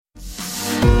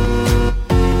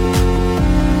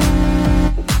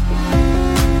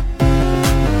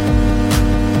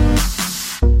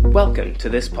Welcome to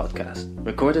this podcast,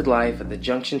 recorded live at the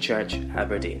Junction Church,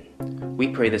 Aberdeen. We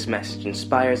pray this message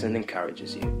inspires and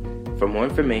encourages you. For more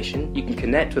information, you can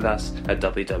connect with us at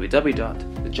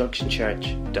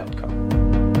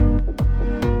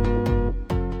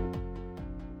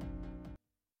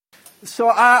www.thejunctionchurch.com. So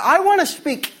I want to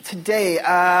speak today.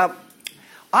 I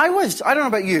don't know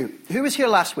about you. Who was here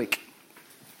last week?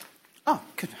 Oh,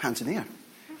 good. Hands in the air.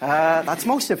 That's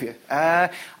most of you.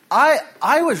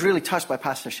 I was really touched by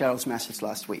Pastor Cheryl's message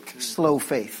last week, Slow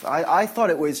Faith. I thought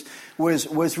it was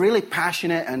really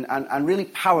passionate and really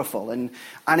powerful, and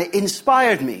it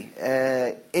inspired me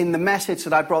in the message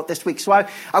that I brought this week. So I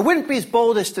wouldn't be as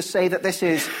bold as to say that this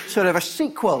is sort of a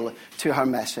sequel to her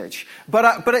message,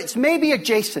 but it's maybe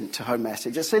adjacent to her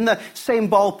message. It's in the same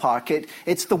ballpark.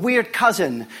 It's the weird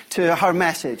cousin to her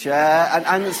message,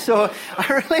 and so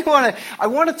I really want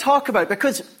to talk about it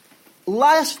because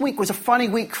last week was a funny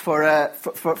week for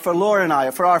Laura and I,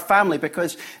 for our family,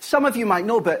 because some of you might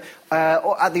know, but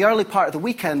at the early part of the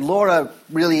weekend, Laura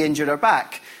really injured her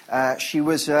back. She'd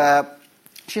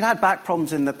had back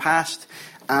problems in the past,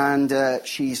 and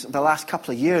she's the last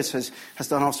couple of years has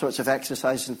done all sorts of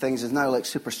exercises and things, is now like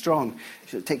super strong.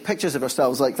 She should take pictures of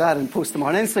ourselves like that and post them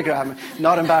on Instagram.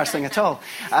 Not embarrassing at all.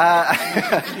 But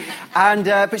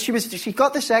she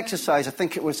got this exercise, I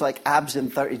think it was like abs in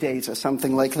 30 days or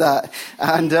something like that.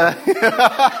 And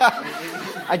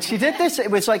and she did this,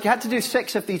 it was like you had to do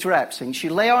 6 of these reps, and she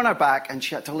lay on her back and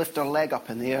she had to lift her leg up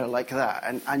in the air like that.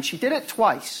 And she did it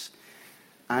twice.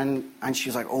 And she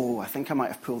was like, oh, I think I might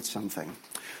have pulled something.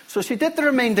 So she did the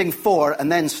remaining 4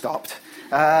 and then stopped.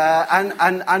 And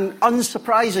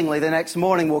unsurprisingly, the next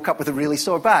morning woke up with a really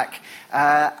sore back.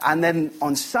 And then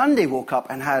on Sunday woke up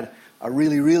and had a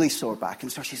really, really sore back.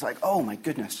 And so she's like, oh my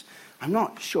goodness, I'm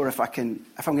not sure if I'm going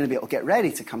to be able to get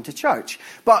ready to come to church.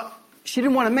 But she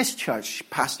didn't want to miss church.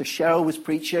 Pastor Cheryl was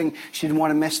preaching. She didn't want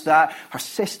to miss that. Her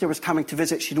sister was coming to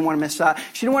visit. She didn't want to miss that.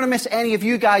 She didn't want to miss any of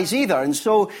you guys either. And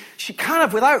so she kind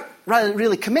of, without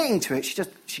really committing to it,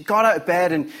 she got out of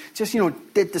bed and just,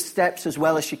 did the steps as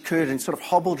well as she could and sort of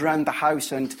hobbled around the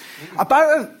house. And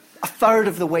about a third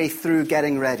of the way through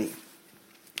getting ready,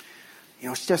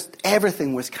 it's just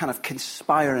everything was kind of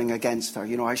conspiring against her.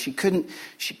 She couldn't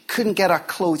get her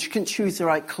clothes. She couldn't choose the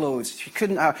right clothes. She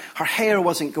couldn't. Her hair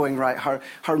wasn't going right.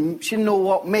 She didn't know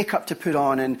what makeup to put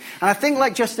on. And I think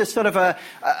like just as sort of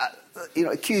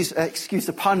excuse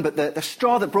the pun, but the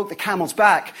straw that broke the camel's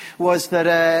back was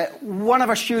that one of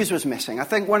her shoes was missing. I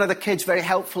think one of the kids very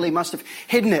helpfully must have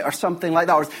hidden it or something like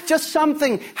that. Or just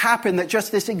something happened that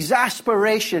just this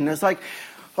exasperation is like,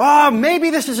 oh, maybe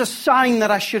this is a sign that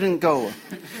I shouldn't go.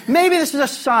 Maybe this is a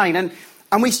sign. And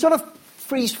we sort of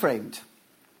freeze-framed.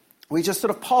 We just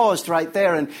sort of paused right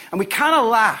there and we kind of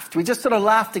laughed. We just sort of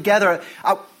laughed together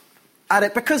at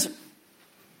it because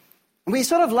we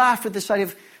sort of laughed with this idea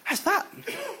of,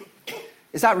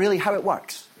 is that really how it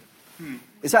works?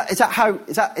 Is that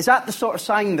the sort of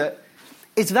sign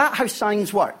is that how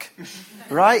signs work?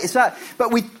 Right?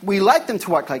 But we like them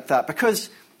to work like that because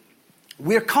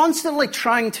we're constantly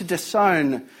trying to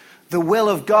discern the will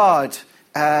of God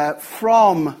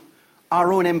from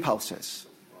our own impulses.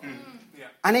 Yeah.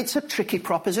 And it's a tricky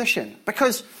proposition.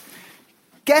 Because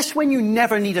guess when you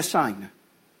never need a sign?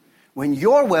 When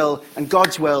your will and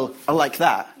God's will are like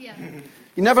that. Yeah.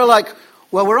 You're never like,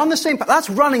 well, we're on the same path. That's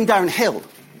running downhill.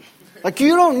 Like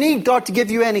you don't need God to give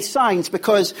you any signs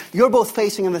because you're both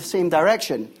facing in the same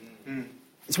direction.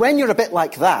 It's when you're a bit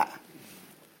like that.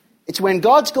 It's when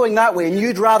God's going that way and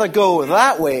you'd rather go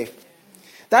that way.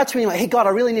 That's when you're like, hey, God, I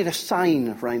really need a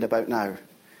sign round about now.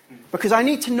 Because I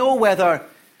need to know whether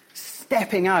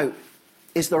stepping out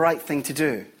is the right thing to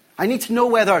do. I need to know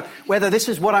whether this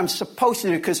is what I'm supposed to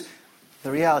do, because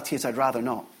the reality is I'd rather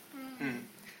not. And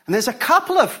there's a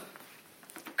couple of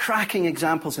cracking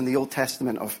examples in the Old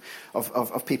Testament of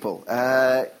people.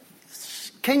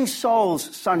 King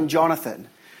Saul's son Jonathan,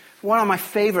 one of my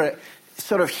favorite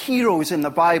sort of heroes in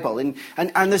the Bible, and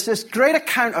there's this great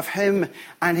account of him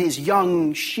and his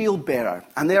young shield bearer,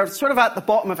 and they're sort of at the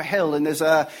bottom of a hill, and there's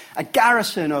a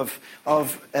garrison of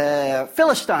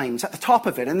Philistines at the top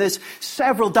of it, and there's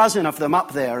several dozen of them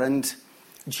up there, and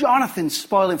Jonathan's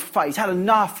spoiling for fight. He's had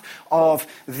enough of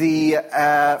the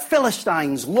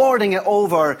Philistines lording it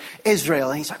over Israel,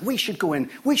 and he's like, we should go and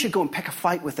pick a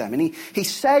fight with them. And he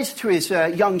says to his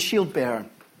young shield bearer,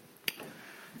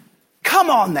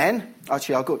 come on then.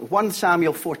 Actually, I'll go to 1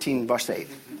 Samuel 14, verse 8.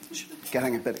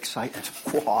 Getting a bit excited.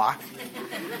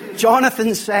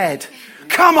 Jonathan said,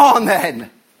 come on then.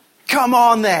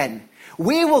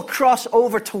 We will cross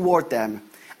over toward them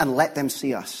and let them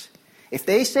see us. If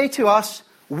they say to us,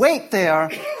 wait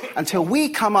there until we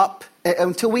come up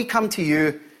Until we come to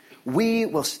you, we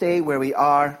will stay where we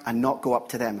are and not go up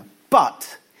to them.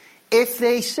 But if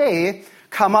they say,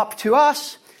 come up to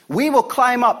us, we will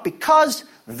climb up, because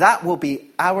that will be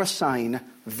our sign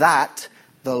that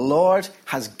the Lord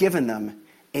has given them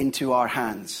into our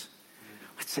hands.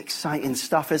 It's exciting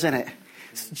stuff, isn't it?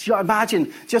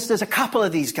 Imagine, just there's a couple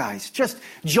of these guys. Just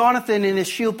Jonathan and his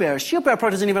shield bearer. Shield bearer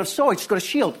probably doesn't even have a sword. He's got a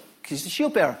shield, because he's the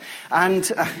shield bearer. And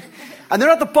they're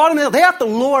at the bottom of they're at the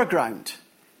lower ground.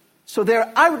 So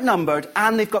they're outnumbered,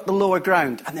 and they've got the lower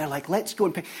ground. And they're like, let's go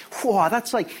and pick. Whoa,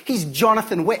 that's like, he's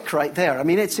Jonathan Wick right there. I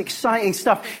mean, it's exciting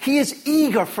stuff. He is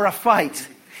eager for a fight.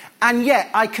 And yet,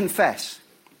 I confess,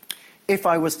 if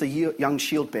I was the young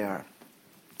shield bearer,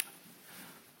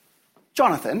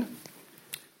 Jonathan,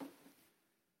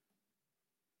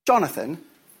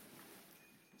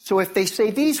 so if they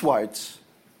say these words,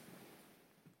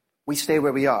 we stay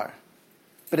where we are.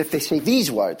 But if they say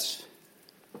these words,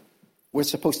 we're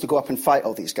supposed to go up and fight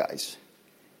all these guys.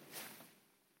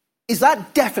 Is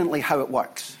that definitely how it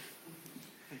works?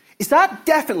 Is that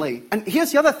definitely, and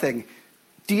here's the other thing,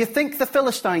 do you think the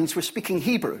Philistines were speaking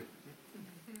Hebrew?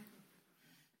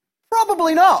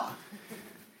 Probably not.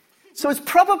 So it's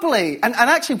probably, and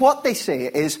actually what they say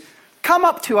is, come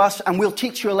up to us and we'll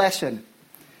teach you a lesson.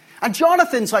 And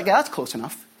Jonathan's like, yeah, that's close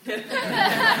enough.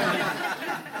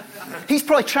 He's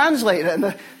probably translated it, and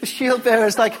the shield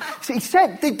bearer's like, he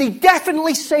said, they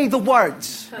definitely say the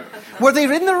words. Were they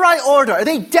in the right order? Are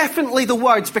they definitely the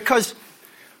words? Because,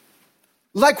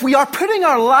 like, we are putting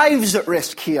our lives at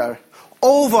risk here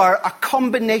over a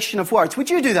combination of words. Would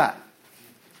you do that?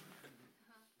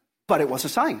 But it was a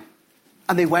sign.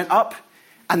 And they went up,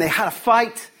 and they had a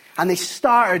fight, and they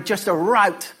started just a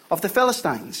rout of the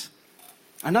Philistines.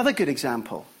 Another good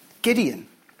example, Gideon.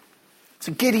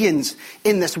 So Gideon's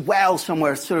in this well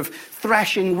somewhere, sort of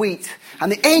threshing wheat.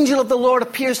 And the angel of the Lord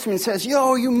appears to him and says,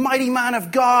 yo, you mighty man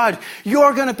of God, I'm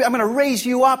going to raise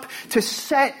you up to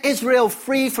set Israel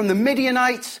free from the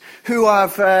Midianites who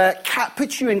have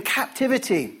put you in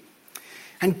captivity.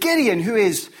 And Gideon, who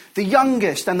is the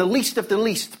youngest and the least of the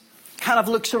least, kind of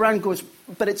looks around and goes,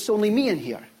 but it's only me in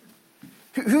here.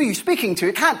 Who are you speaking to?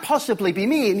 It can't possibly be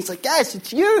me. And he's like, yes,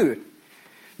 it's you.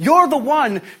 You're the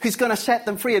one who's going to set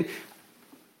them free.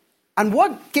 And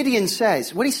what Gideon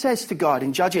says, what he says to God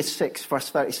in Judges 6, verse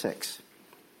 36.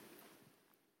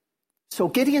 So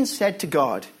Gideon said to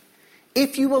God,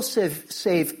 if you will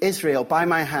save Israel by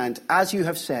my hand, as you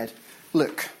have said,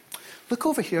 look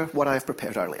over here what I have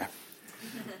prepared earlier.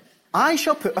 I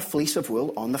shall put a fleece of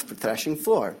wool on the threshing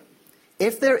floor.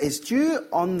 If there is dew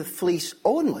on the fleece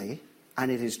only,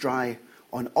 and it is dry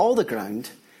on all the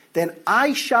ground, then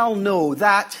I shall know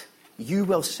that you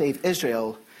will save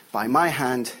Israel by my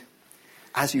hand,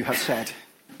 as you have said.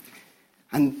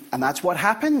 And that's what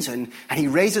happens. And he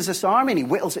raises this army and he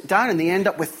whittles it down, and they end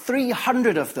up with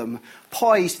 300 of them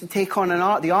poised to take on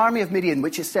the army of Midian,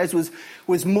 which it says was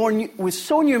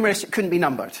so numerous it couldn't be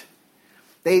numbered.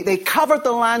 They covered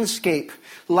the landscape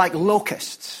like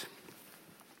locusts.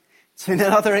 It's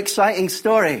another exciting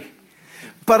story.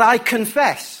 But I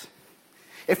confess,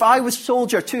 if I was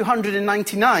soldier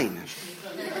 299...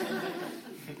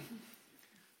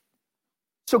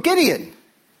 So Gideon,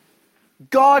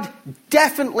 God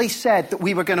definitely said that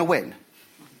we were going to win.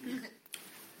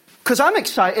 Because I'm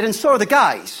excited and so are the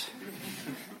guys.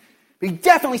 He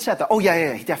definitely said that. Oh,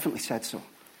 yeah, he definitely said so.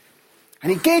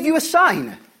 And he gave you a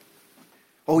sign.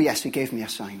 Oh, yes, he gave me a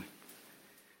sign.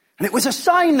 And it was a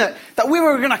sign that we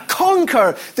were going to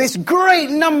conquer this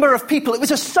great number of people. It was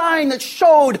a sign that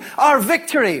showed our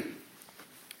victory.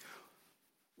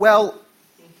 Well,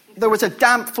 there was a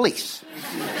damp fleece.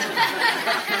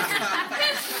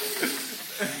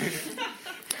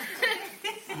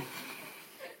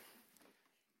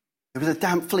 There was a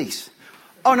damp fleece.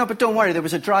 Oh, no, but don't worry, there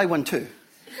was a dry one too.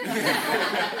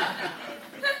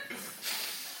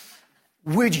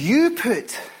 Would you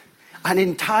put an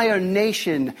entire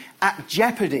nation at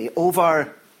jeopardy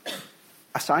over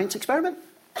a science experiment?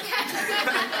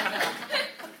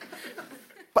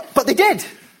 But they did.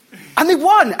 And they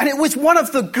won. And it was one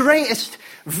of the greatest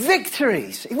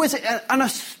victories. It was an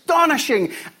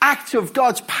astonishing act of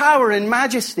God's power and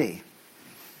majesty.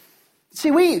 See,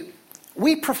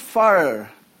 we prefer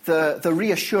the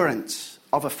reassurance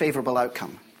of a favorable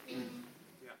outcome.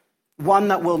 One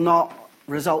that will not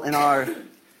result in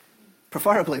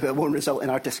preferably it won't result in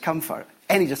our discomfort,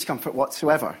 any discomfort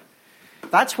whatsoever.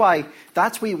 That's why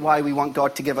we want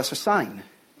God to give us a sign.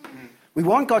 We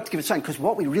want God to give us a sign because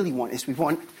what we really want is we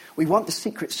want the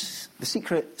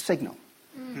secret signal.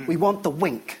 We want the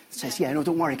wink that says, yeah, no,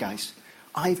 don't worry, guys.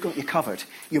 I've got you covered.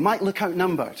 You might look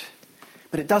outnumbered,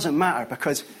 but it doesn't matter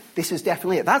because this is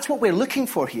definitely it. That's what we're looking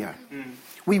for here.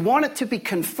 We want it to be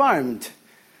confirmed.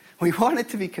 We want it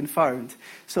to be confirmed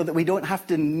so that we don't have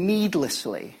to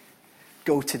needlessly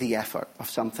go to the effort of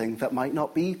something that might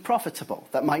not be profitable,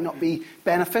 that might not be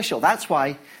beneficial. That's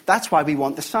why we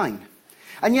want the sign.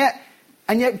 And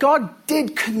yet God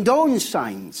did condone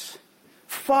signs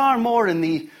far more in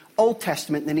the Old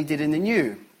Testament than he did in the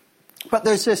New. But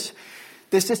there's this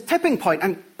tipping point,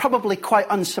 and probably quite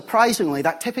unsurprisingly,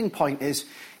 that tipping point is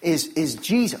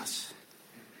Jesus.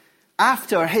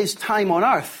 After his time on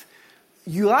earth,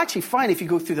 you'll actually find, if you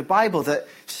go through the Bible, that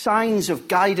signs of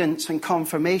guidance and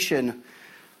confirmation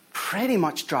pretty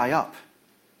much dry up.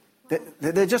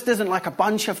 There just isn't like a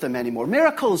bunch of them anymore.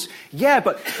 Miracles, yeah,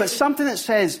 but something that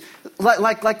says,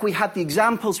 like we had the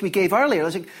examples we gave earlier,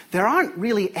 like, there aren't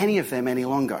really any of them any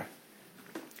longer.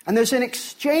 And there's an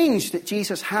exchange that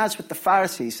Jesus has with the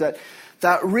Pharisees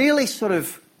that really sort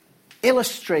of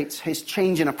illustrates his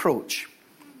change in approach.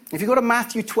 If you go to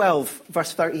Matthew 12,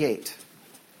 verse 38.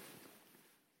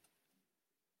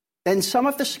 Then some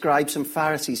of the scribes and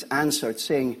Pharisees answered,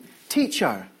 saying,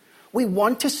 "Teacher, we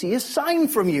want to see a sign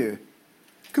from you."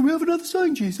 "Can we have another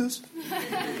sign, Jesus?"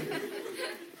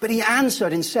 But he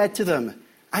answered and said to them,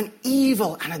 "An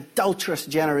evil and adulterous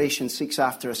generation seeks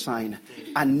after a sign,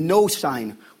 and no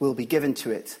sign will be given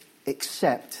to it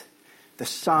except the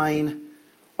sign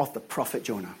of the prophet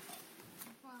Jonah."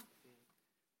 Wow.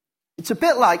 It's a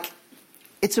bit like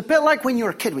when you're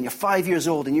a kid, when you're 5 years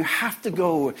old, and you have to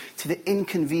go to the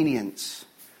inconvenience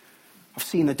of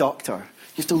seeing the doctor.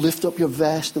 You have to lift up your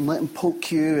vest and let him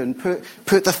poke you and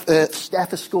put the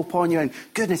stethoscope on you. And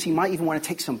goodness, he might even want to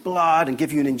take some blood and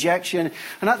give you an injection.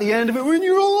 And at the end of it, when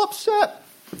you're all upset,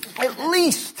 at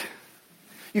least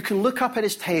you can look up at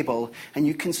his table and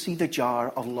you can see the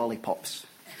jar of lollipops.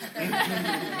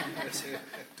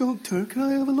 "Doctor, can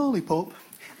I have a lollipop?"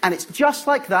 And it's just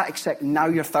like that, except now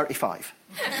you're 35.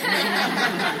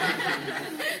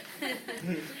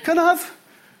 Can I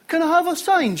have a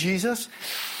sign, Jesus?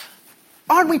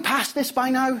 Aren't we past this by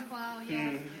now? Wow,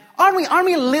 yeah. Aren't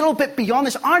we a little bit beyond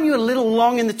this? Aren't you a little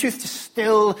long in the tooth to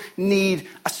still need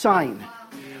a sign? Wow.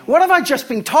 What have I just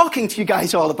been talking to you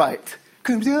guys all about?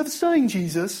 Can we have a sign,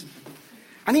 Jesus?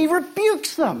 And he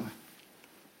rebukes them.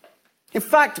 In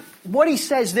fact, what he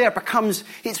says there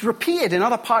it's repeated in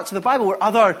other parts of the Bible where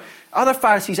other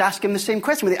Pharisees ask him the same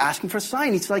question, where they ask him for a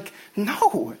sign. He's like,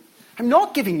 "No, I'm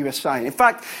not giving you a sign." In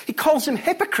fact, he calls them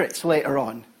hypocrites later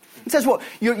on. He says, "Well,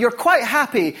 you're quite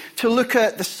happy to look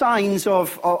at the signs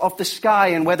of the sky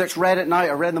and whether it's red at night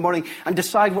or red in the morning and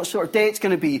decide what sort of day it's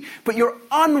going to be, but you're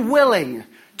unwilling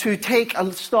to take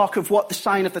a stock of what the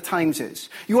sign of the times is.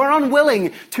 You are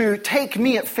unwilling to take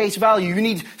me at face value. You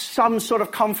need some sort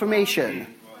of confirmation."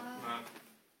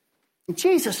 And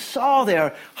Jesus saw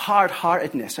their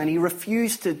hard-heartedness, and he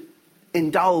refused to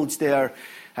indulge their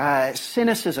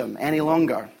cynicism any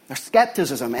longer, their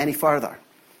skepticism any further.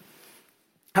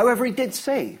 However, he did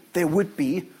say there would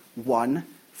be one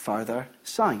further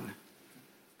sign.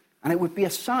 And it would be a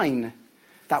sign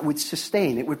that would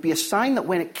sustain. It would be a sign that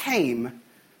when it came,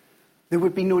 there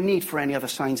would be no need for any other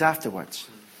signs afterwards.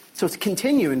 So to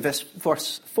continue in verse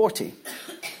 40.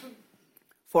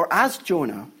 "For as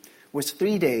Jonah was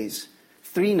 3 days,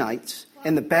 3 nights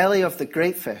in the belly of the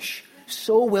great fish,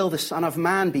 so will the Son of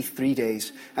Man be 3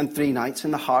 days and 3 nights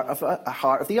in the heart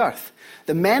of the earth.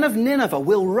 The men of Nineveh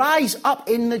will rise up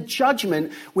in the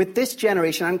judgment with this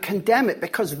generation and condemn it,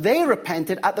 because they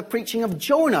repented at the preaching of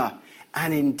Jonah.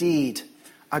 And indeed,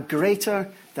 a greater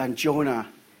than Jonah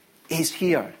is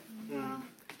here."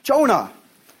 Jonah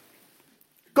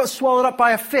got swallowed up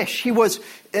by a fish. He was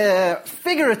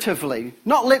figuratively,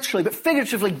 not literally, but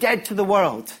figuratively dead to the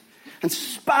world, and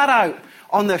spat out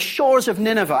on the shores of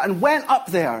Nineveh and went up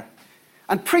there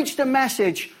and preached a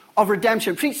message of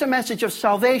redemption, preached a message of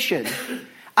salvation.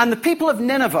 And the people of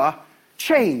Nineveh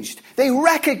changed. They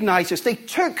recognized this. They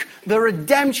took the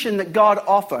redemption that God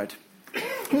offered.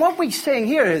 And what we're saying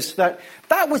here is that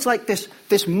was like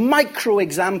this micro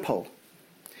example.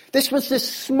 This was this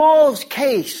small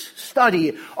case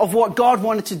study of what God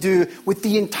wanted to do with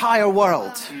the entire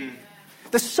world.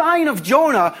 The sign of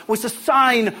Jonah was the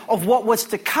sign of what was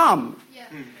to come.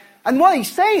 And what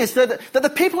he's saying is that the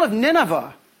people of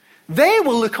Nineveh, they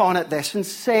will look on at this and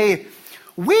say,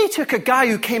 "We took a guy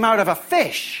who came out of a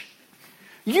fish.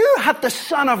 You had the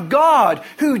Son of God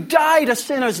who died a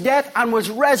sinner's death and was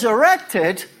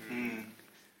resurrected.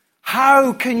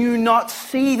 How can you not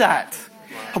see that?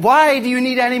 Why do you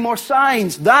need any more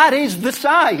signs? That is the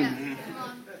sign."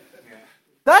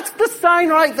 That's the sign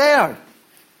right there.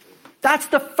 That's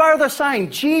the further sign.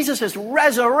 Jesus'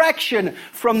 resurrection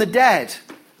from the dead.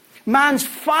 man's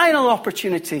final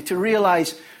opportunity to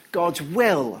realize God's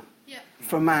will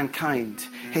for mankind,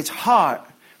 his heart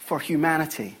for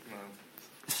humanity.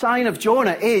 The sign of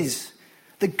Jonah is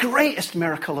the greatest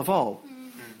miracle of all,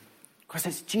 because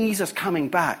it's Jesus coming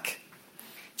back.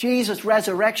 Jesus'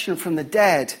 resurrection from the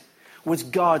dead was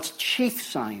God's chief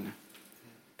sign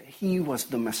that he was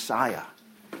the Messiah.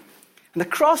 And the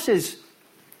cross is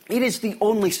the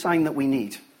only sign that we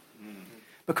need,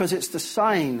 because it's the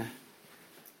sign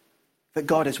that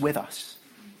God is with us.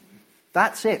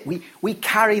 That's it. We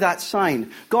carry that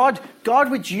sign. God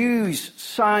would use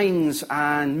signs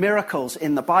and miracles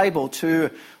in the Bible to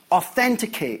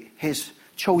authenticate his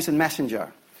chosen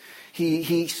messenger.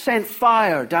 He sent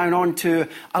fire down onto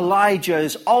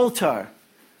Elijah's altar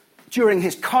during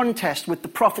his contest with the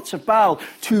prophets of Baal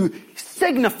to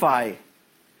signify,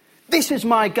 this is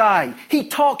my guy. He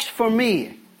talks for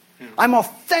me. I'm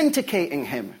authenticating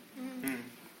him.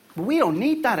 But we don't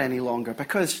need that any longer,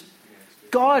 because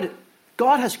God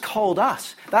has called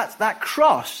us. That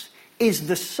cross is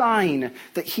the sign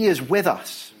that he is with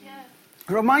us.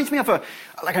 It reminds me of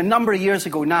a number of years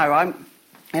ago now. I'm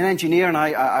an engineer, and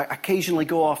I occasionally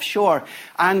go offshore.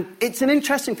 And it's an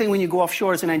interesting thing when you go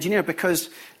offshore as an engineer, because,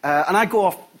 and I go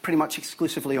off pretty much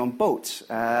exclusively on boats.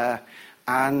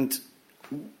 And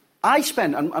I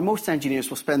spend, and most engineers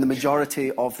will spend the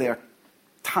majority of their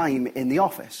time in the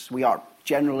office. We are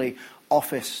generally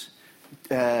office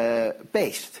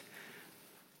based.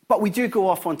 But we do go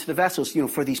off onto the vessels,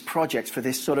 for these projects, for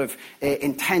this sort of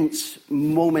intense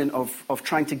moment of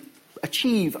trying to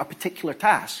achieve a particular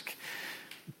task.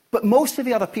 But most of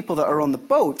the other people that are on the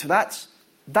boat, that's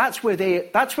where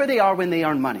they are when they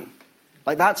earn money.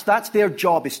 Like that's their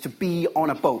job, is to be on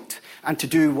a boat and to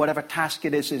do whatever task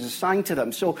it is assigned to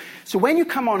them. So when you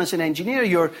come on as an engineer,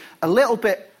 you're a little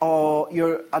bit,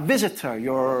 you're a visitor,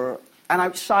 you're an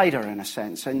outsider in a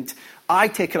sense. And I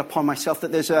take it upon myself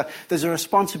that there's a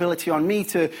responsibility on me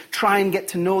to try and get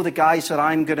to know the guys that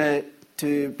I'm going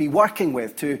to be working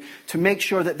with, to make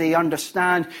sure that they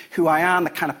understand who I am, the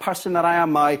kind of person that I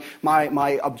am,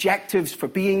 my objectives for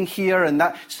being here, and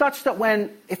that such that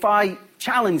if I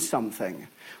challenge something,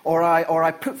 or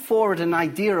I put forward an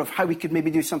idea of how we could maybe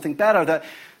do something better,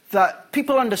 that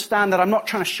people understand that I'm not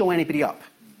trying to show anybody up,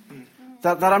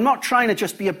 that I'm not trying to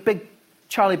just be a big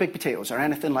Charlie Big Potatoes or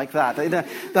anything like that.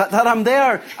 That I'm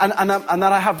there and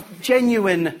that I have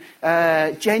genuine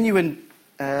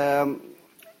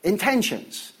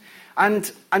intentions.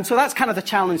 And so that's kind of the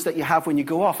challenge that you have when you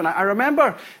go off. And I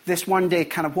remember this one day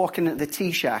kind of walking at the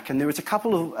tea shack, and there was a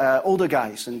couple of older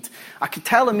guys, and I could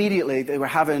tell immediately they were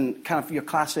having kind of your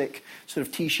classic sort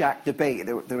of tea shack debate.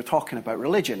 They were talking about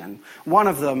religion, and one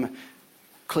of them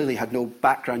clearly had no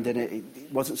background in it. It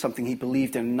wasn't something he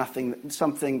believed in,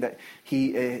 something that he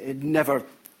it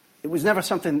was never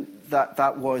something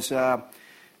that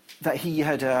he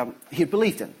had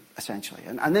believed in, essentially.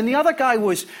 And then the other guy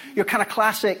was your kind of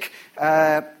classic,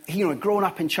 he had grown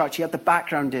up in church, he had the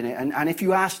background in it, and if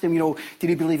you asked him, did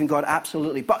he believe in God?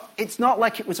 Absolutely. But it's not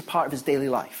like it was a part of his daily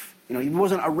life. He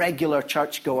wasn't a regular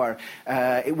churchgoer.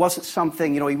 It wasn't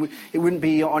something, it wouldn't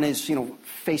be on his,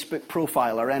 Facebook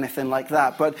profile or anything like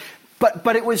that. But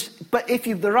if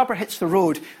the rubber hits the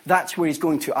road, that's where he's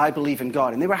going to. I believe in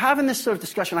God. And they were having this sort of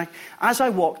discussion. As I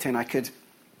walked in, I could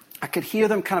hear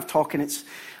them kind of talking.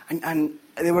 And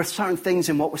there were certain things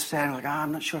in what was said. I'm like,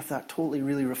 I'm not sure if that totally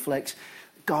really reflects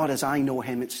God as I know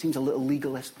him. It seems a little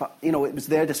legalist, but it was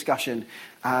their discussion,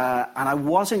 and I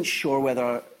wasn't sure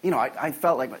whether I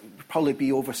felt like it would probably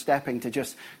be overstepping to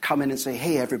just come in and say,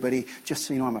 "Hey, everybody, just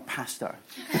so you know, I'm a pastor."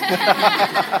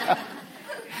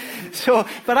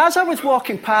 But as I was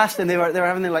walking past, and they were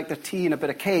having their tea and a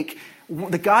bit of cake,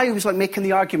 the guy who was making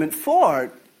the argument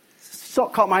for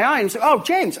caught my eye and said, "Oh,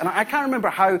 James," and I can't remember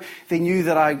how they knew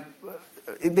that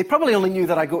They probably only knew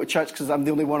that I go to church because I'm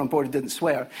the only one on board who didn't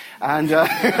swear. And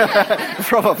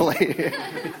probably.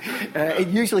 It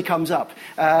usually comes up.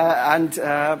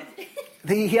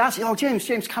 He asked, "Oh,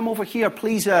 James, come over here,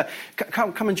 please.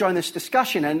 Come and join this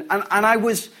discussion." And I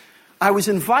was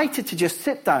invited to just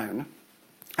sit down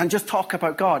and just talk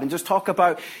about God and just talk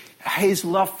about his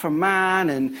love for man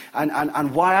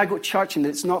and why I go to church, and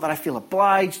it's not that I feel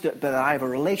obliged, but that I have a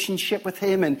relationship with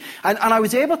him. And I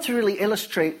was able to really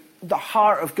illustrate the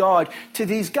heart of God to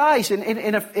these guys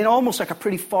in almost like a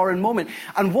pretty foreign moment.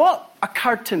 And what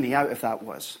occurred to me out of that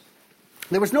was,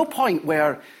 there was no point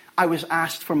where I was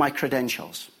asked for my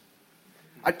credentials.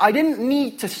 I didn't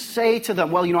need to say to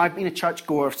them, "Well, I've been a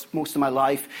churchgoer most of my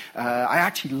life. I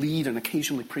actually lead and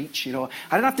occasionally preach." I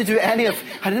didn't have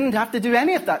to do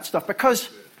any of that stuff, because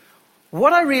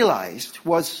what I realized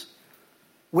was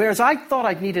Whereas I thought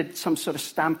I'd needed some sort of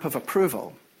stamp of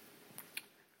approval,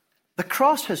 the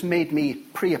cross has made me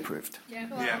pre-approved.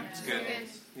 Yeah, it's good.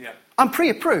 Yeah. I'm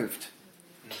pre-approved.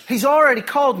 He's already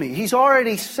called me. He's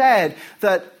already said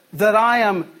that I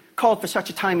am called for such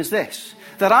a time as this.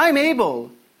 That I'm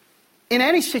able, in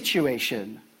any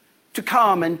situation, to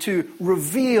come and to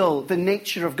reveal the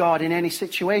nature of God in any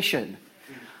situation.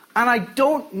 And I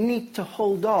don't need to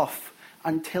hold off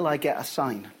until I get a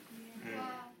sign.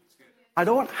 I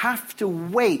don't have to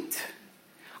wait.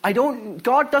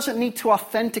 God doesn't need to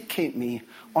authenticate me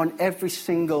on every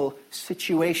single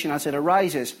situation as it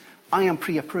arises. I am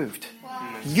pre-approved.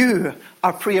 You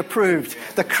are pre-approved.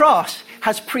 The cross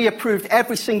has pre-approved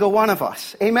every single one of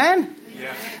us. Amen?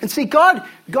 Yeah. And see, God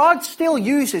still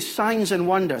uses signs and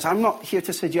wonders. I'm not here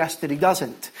to suggest that he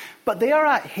doesn't. But they are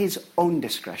at his own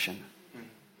discretion.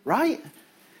 Right?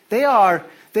 They are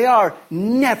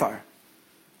never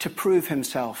to prove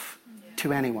himself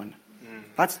to anyone.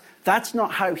 That's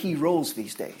not how he rolls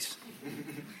these days.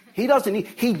 He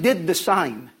did the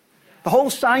sign. The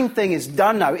whole sign thing is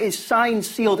done now. It is signed,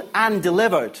 sealed, and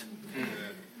delivered.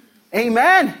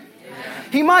 Amen?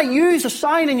 He might use a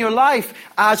sign in your life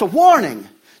as a warning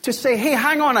to say, hey,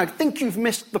 hang on, I think you've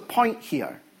missed the point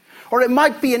here. Or it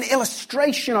might be an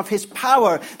illustration of his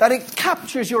power that it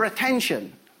captures your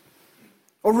attention.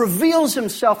 Or reveals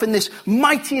himself in this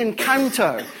mighty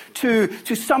encounter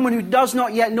to someone who does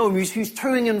not yet know him, who's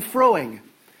toing and froing.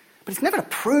 But it's never to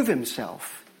prove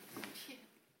himself.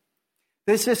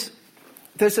 There's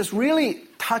this really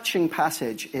touching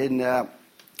passage in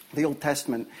the Old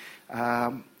Testament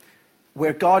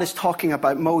where God is talking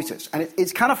about Moses. And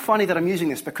it's kind of funny that I'm using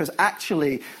this because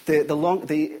actually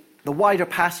the wider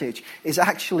passage is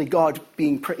actually God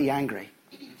being pretty angry.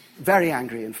 Very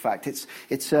angry, in fact.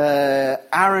 It's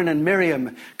Aaron and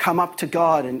Miriam come up to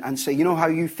God and say, you know how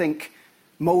you think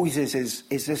Moses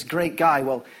is this great guy?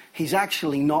 Well, he's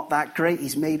actually not that great.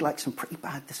 He's made like some pretty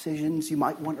bad decisions. You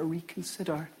might want to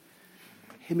reconsider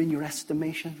him in your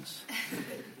estimations.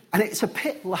 And it's a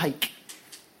bit like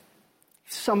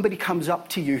somebody comes up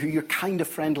to you who you're kind of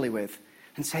friendly with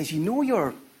and says, you know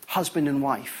your husband and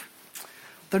wife,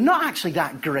 they're not actually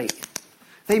that great.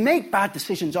 They make bad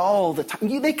decisions all the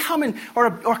time. They come in, or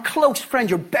a close friend,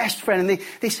 your best friend, and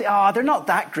they say, they're not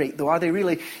that great though, are they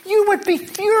really? You would be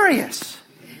furious.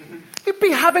 You'd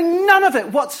be having none of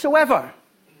it whatsoever.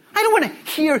 I don't want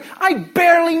to hear, I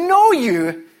barely know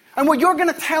you, and what you're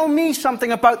going to tell me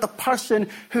something about the person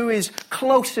who is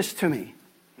closest to me.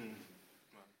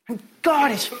 And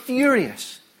God is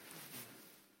furious.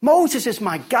 Moses is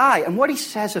my guy, and what he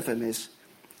says of him is,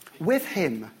 with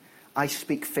him I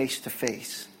speak face to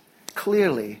face,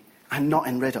 clearly and not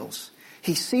in riddles.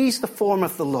 He sees the form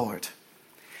of the Lord.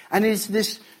 And it is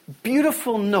this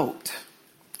beautiful note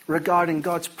regarding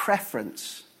God's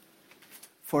preference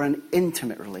for an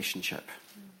intimate relationship.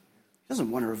 He doesn't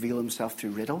want to reveal himself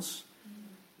through riddles.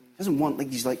 He doesn't want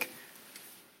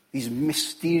these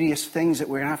mysterious things that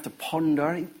we're going to have to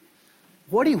ponder.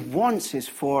 What he wants is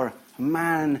for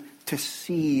man to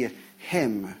see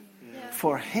him.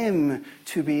 For him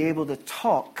to be able to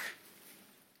talk,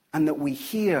 and that we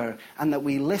hear and that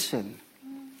we listen.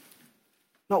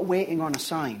 Not waiting on a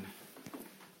sign.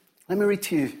 Let me read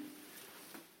to you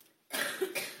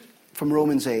from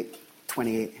Romans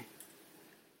 8:28.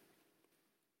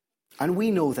 And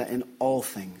we know that in all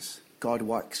things God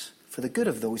works for the good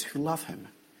of those who love him,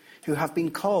 who have been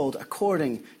called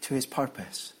according to his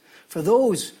purpose. For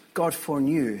those God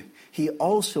foreknew, he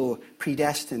also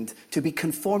predestined to be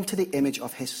conformed to the image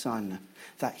of his Son,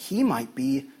 that he might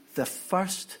be the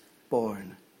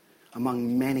firstborn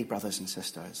among many brothers and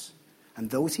sisters. And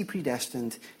those he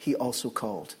predestined, he also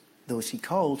called. Those he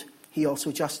called, he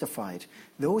also justified.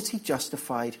 Those he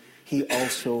justified, he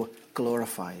also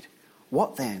glorified.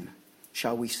 What then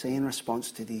shall we say in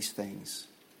response to these things?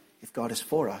 If God is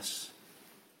for us,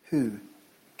 who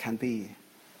can be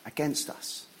against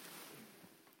us?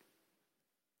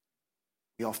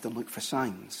 We often look for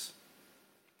signs.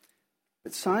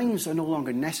 But signs are no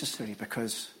longer necessary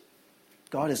because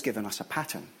God has given us a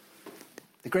pattern.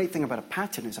 The great thing about a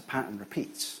pattern is a pattern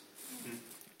repeats.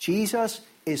 Jesus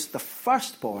is the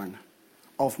firstborn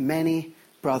of many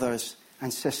brothers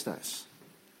and sisters.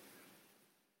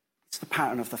 It's the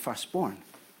pattern of the firstborn.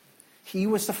 He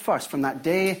was the first. From that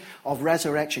day of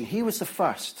resurrection, he was the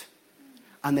first.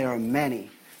 And there are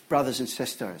many brothers and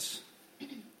sisters.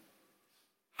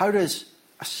 How does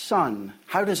a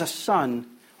son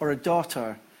or a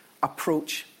daughter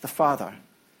approach the Father?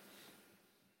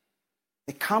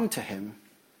 They come to him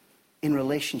in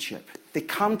relationship. They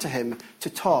come to him to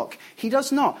talk.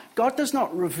 God does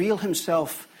not reveal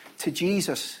himself to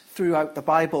Jesus throughout the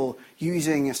Bible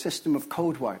using a system of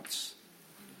code words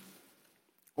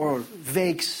or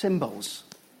vague symbols.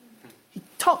 He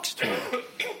talks to him.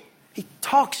 He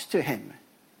talks to him.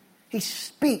 He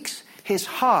speaks his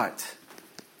heart.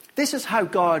 This is how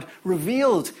God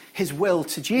revealed his will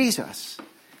to Jesus.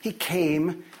 He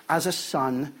came as a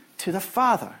son to the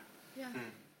Father. Yeah.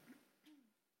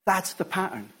 That's the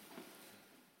pattern.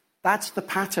 That's the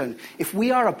pattern. If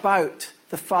we are about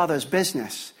the Father's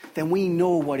business, then we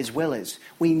know what his will is.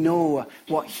 We know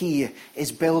what he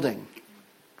is building.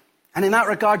 And in that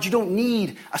regard, you don't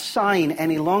need a sign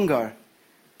any longer,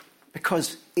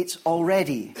 because it's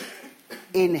already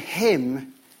in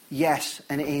him, yes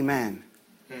and amen.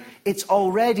 It's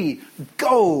already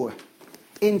go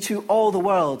into all the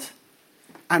world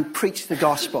and preach the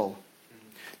gospel.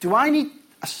 Do I need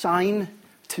a sign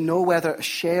to know whether to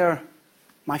share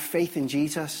my faith in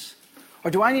Jesus?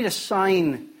 Or do I need a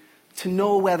sign to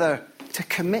know whether to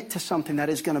commit to something that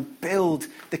is going to build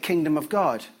the kingdom of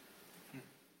God?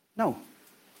 No.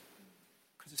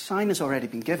 Because the sign has already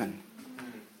been given.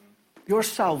 Your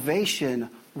salvation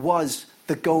was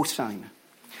the go sign.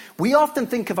 We often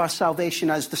think of our salvation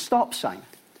as the stop sign.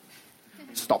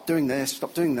 Stop doing this,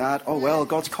 stop doing that. Oh, well,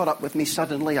 God's caught up with me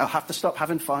suddenly. I'll have to stop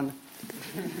having fun.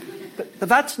 But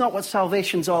that's not what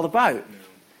salvation's all about.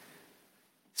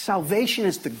 Salvation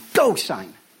is the go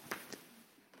sign.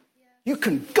 You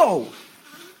can go.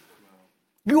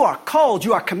 You are called,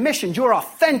 you are commissioned, you are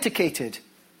authenticated.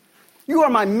 You are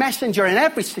my messenger in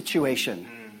every situation.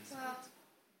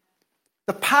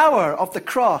 The power of the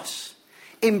cross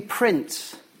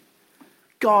imprints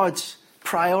God's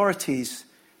priorities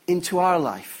into our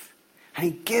life. And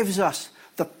he gives us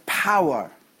the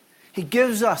power.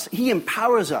 He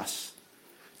empowers us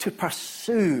to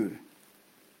pursue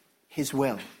his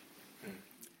will.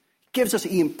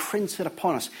 He imprints it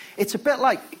upon us. It's a bit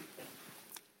like,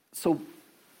 so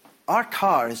our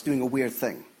car is doing a weird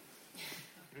thing.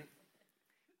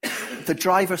 The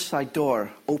driver's side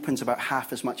door opens about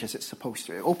half as much as it's supposed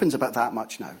to. It opens about that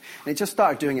much now. And it just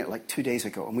started doing it like 2 days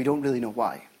ago, and we don't really know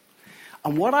why.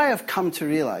 And what I have come to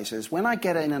realize is when I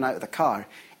get in and out of the car,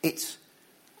 it's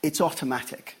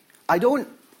automatic. I don't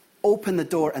open the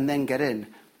door and then get in.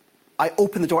 I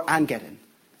open the door and get in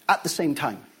at the same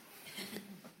time.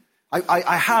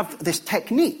 I have this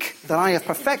technique that I have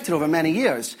perfected over many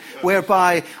years,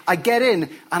 whereby I get in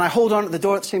and I hold on to the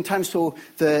door at the same time so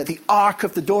the arc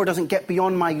of the door doesn't get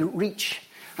beyond my reach.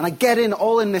 And I get in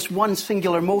all in this one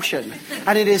singular motion.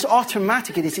 And it is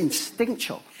automatic, it is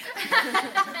instinctual.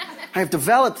 I have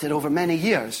developed it over many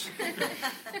years.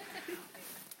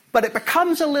 But it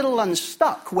becomes a little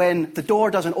unstuck when the door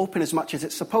doesn't open as much as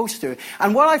it's supposed to.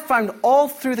 And what I found all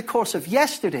through the course of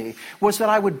yesterday was that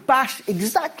I would bash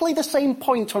exactly the same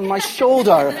point on my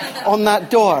shoulder on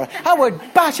that door. I would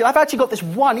bash it. I've actually got this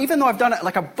one, even though I've done it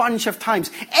like a bunch of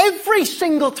times. Every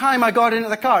single time I got into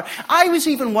the car, I was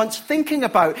even once thinking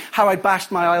about how I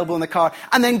bashed my elbow in the car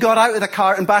and then got out of the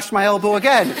car and bashed my elbow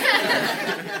again.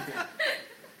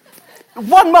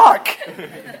 One mark!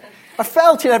 I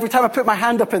felt it every time I put my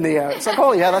hand up in the air. It's like,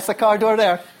 oh yeah, that's the car door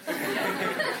there.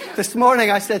 This morning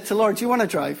I said to Lord, do you want to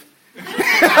drive?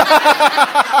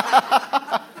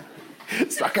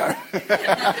 Sucker.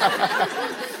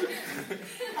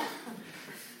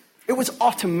 It was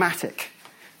automatic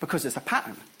because it's a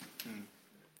pattern.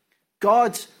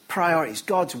 God's priorities,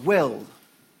 God's will.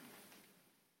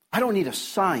 I don't need a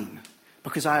sign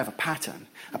because I have a pattern.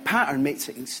 A pattern makes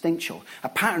it instinctual. A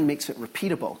pattern makes it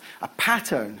repeatable. A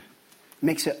pattern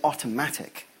makes it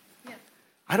automatic. Yeah.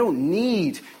 I don't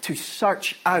need to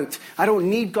search out. I don't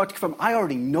need God to confirm. I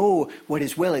already know what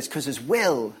his will is, because his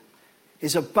will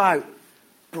is about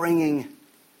bringing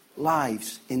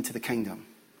lives into the kingdom.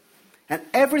 And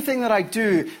everything that I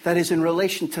do that is in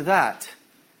relation to that,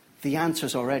 the answer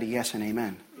is already yes and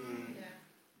amen.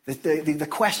 Yeah. The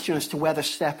question as to whether to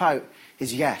step out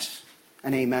is yes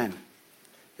and amen.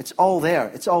 It's all there.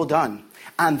 It's all done.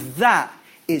 And that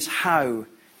is how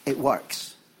it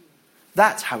works.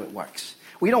 That's how it works.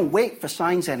 We don't wait for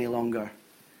signs any longer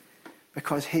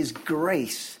because his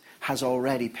grace has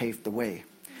already paved the way.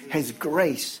 His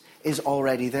grace is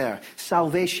already there.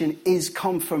 Salvation is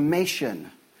confirmation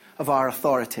of our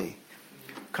authority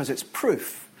because it's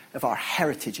proof of our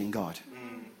heritage in God.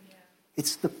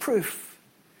 It's the proof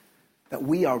that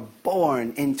we are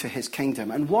born into his kingdom.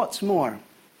 And what's more,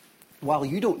 while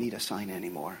you don't need a sign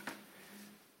anymore,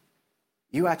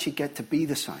 you actually get to be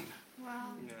the sign. Wow.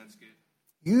 Yeah, that's good.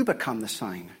 You become the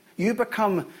sign. You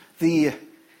become the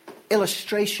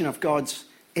illustration of God's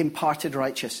imparted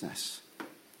righteousness.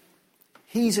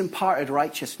 He's imparted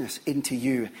righteousness into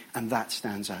you, and that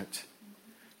stands out.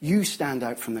 You stand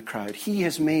out from the crowd. He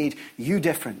has made you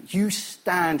different. You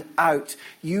stand out.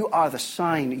 You are the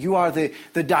sign. You are the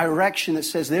direction that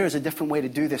says there is a different way to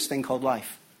do this thing called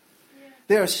life. Yeah.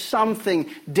 There is something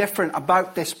different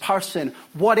about this person.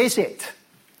 What is it?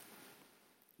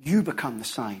 You become the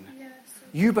sign. Yes.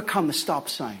 You become the stop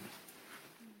sign.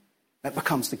 That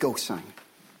becomes the go sign.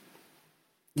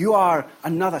 You are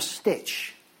another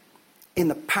stitch in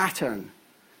the pattern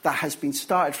that has been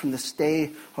started from this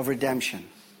day of redemption.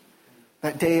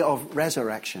 That day of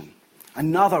resurrection.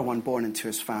 Another one born into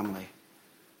his family.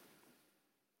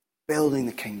 Building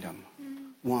the kingdom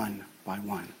one by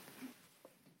one.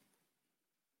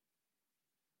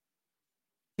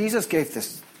 Jesus gave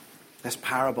this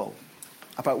parable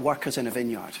about workers in a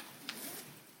vineyard.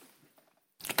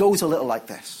 It goes a little like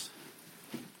this.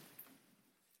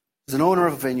 There's an owner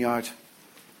of a vineyard.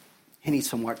 He needs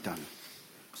some work done.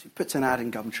 So he puts an ad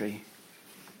in Gumtree.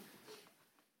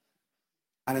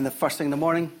 And in the first thing in the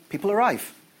morning, people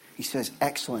arrive. He says,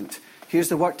 excellent. Here's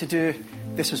the work to do.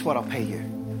 This is what I'll pay you.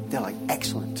 They're like,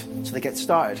 excellent. So they get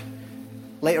started.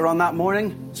 Later on that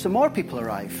morning, some more people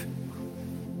arrive.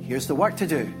 Here's the work to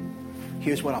do.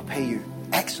 Here's what I'll pay you.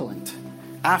 Excellent.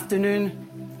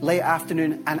 Afternoon, late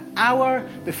afternoon, an hour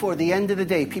before the end of the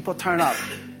day, people turn up.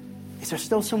 Is there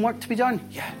still some work to be done?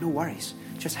 Yeah, no worries.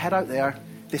 Just head out there.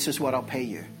 This is what I'll pay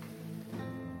you.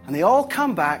 And they all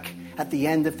come back at the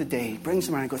end of the day. He brings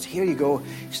them around and goes, here you go.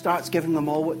 He starts giving them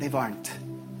all what they've earned.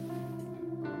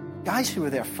 Guys who were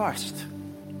there first.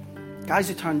 Guys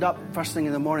who turned up first thing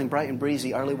in the morning, bright and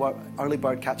breezy, early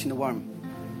bird catching the worm.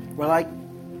 We're like,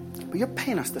 but you're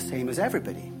paying us the same as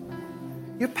everybody.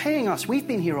 You're paying us. We've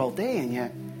been here all day, and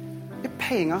yet you're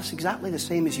paying us exactly the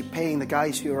same as you're paying the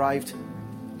guys who arrived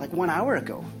like 1 hour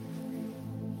ago.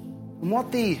 And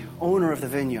what the owner of the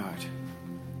vineyard,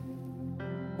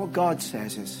 what God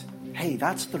says is, hey,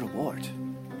 that's the reward.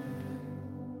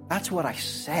 That's what I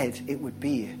said it would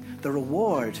be. The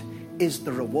reward is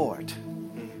the reward.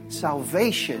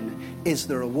 Salvation is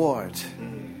the reward.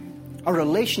 A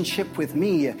relationship with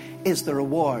me is the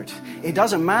reward. It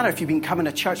doesn't matter if you've been coming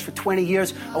to church for 20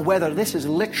 years or whether this is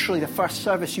literally the first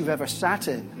service you've ever sat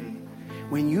in.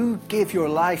 When you give your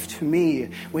life to me,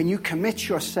 when you commit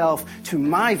yourself to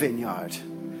my vineyard,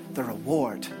 the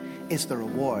reward is the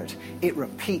reward. It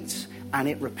repeats and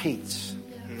it repeats.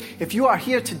 If you are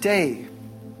here today,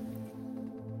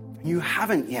 you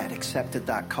haven't yet accepted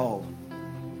that call.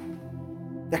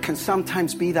 There can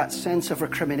sometimes be that sense of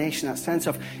recrimination, that sense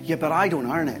of, yeah, but I don't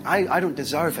earn it. I don't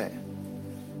deserve it.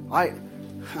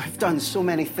 I've done so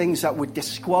many things that would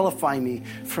disqualify me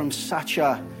from such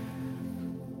a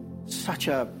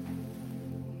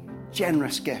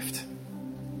generous gift.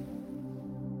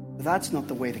 But that's not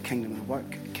the way the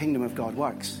kingdom of God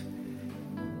works.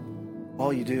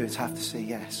 All you do is have to say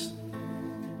yes.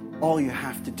 All you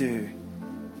have to do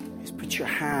is put your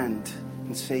hand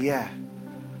and say, yeah,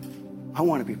 I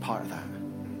want to be part of that.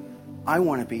 I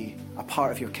want to be a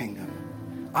part of your kingdom.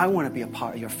 I want to be a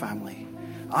part of your family.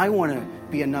 I want to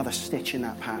be another stitch in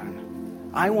that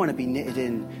pattern. I want to be knitted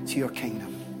in to your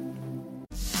kingdom.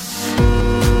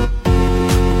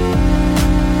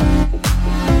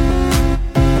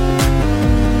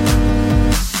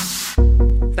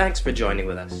 Thanks for joining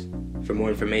with us. For more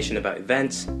information about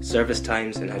events, service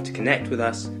times, and how to connect with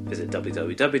us, visit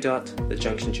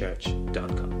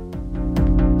www.thejunctionchurch.com.